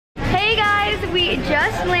we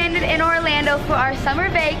just landed in Orlando for our summer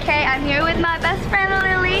vacay. I'm here with my best friend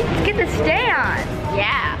Lily. Let's get this day on.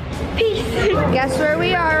 Yeah. Peace. Guess where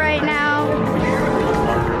we are right now?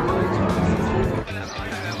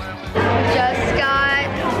 Just got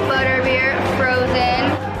butterbeer frozen.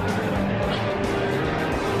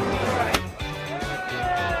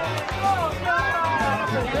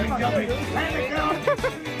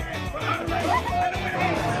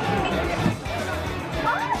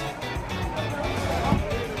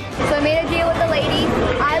 So I made a deal with the lady.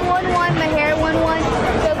 I won one, my hair won one.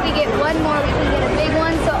 So if we get one more, we can get a big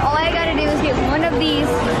one. So all I gotta do is get one of these.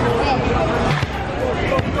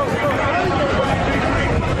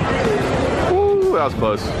 Ooh, that was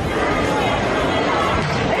close.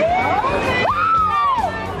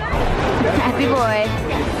 Happy boy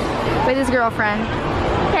with his girlfriend.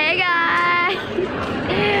 Hey guys,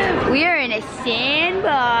 we are in a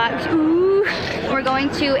sandbox. Ooh. We're going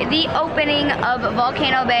to the opening of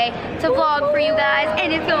Volcano Bay to vlog for you guys,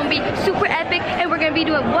 and it's gonna be super epic, and we're gonna be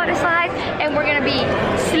doing water slides, and we're gonna be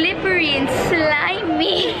slippery and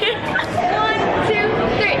slimy. 1, 2,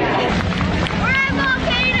 3. We're at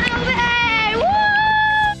Volcano Bay! Woo!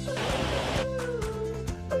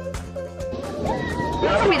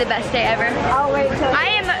 This will be the best day ever. I'll wait till I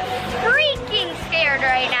am freaking scared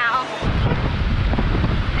right now.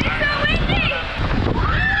 It's so windy!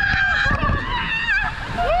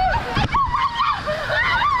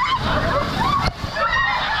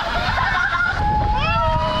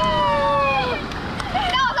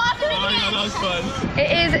 It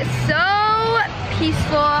is so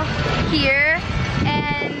peaceful here,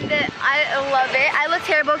 and I love it. I look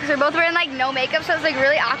terrible because we're both wearing like no makeup, so it's like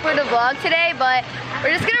really awkward to vlog today, but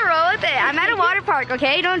we're just gonna roll with it. I'm at a water park,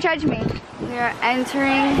 okay? Don't judge me. We are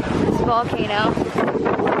entering this volcano. Woo!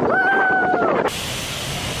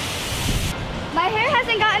 My hair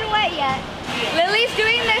hasn't gotten wet yet. Lily's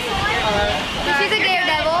doing this one. She's a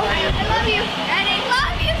daredevil. I love you. And I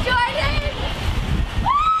love you, Jordyn.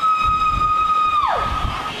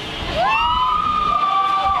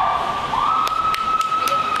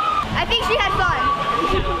 I think she had fun.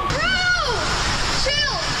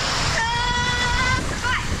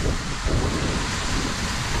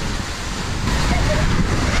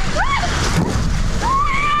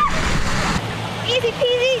 Easy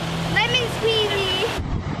peasy, lemon squeezy.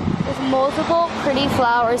 There's multiple pretty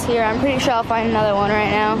flowers here. I'm pretty sure I'll find another one right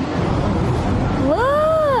now.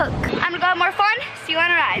 Look! I'm gonna go have more fun. See you on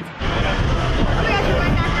the rides. Oh my gosh, you're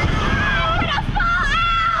going backwards. I'm gonna fall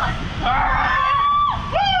out!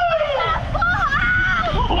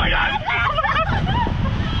 Oh my god!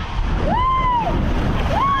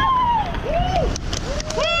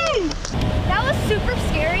 That was super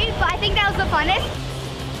scary, but I think that was the funnest.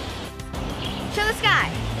 Show the sky.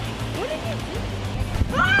 What did you do?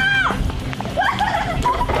 Ah!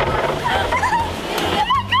 Oh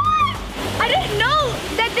my god! I didn't know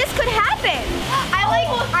that this could happen.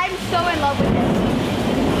 I'm so in love with it.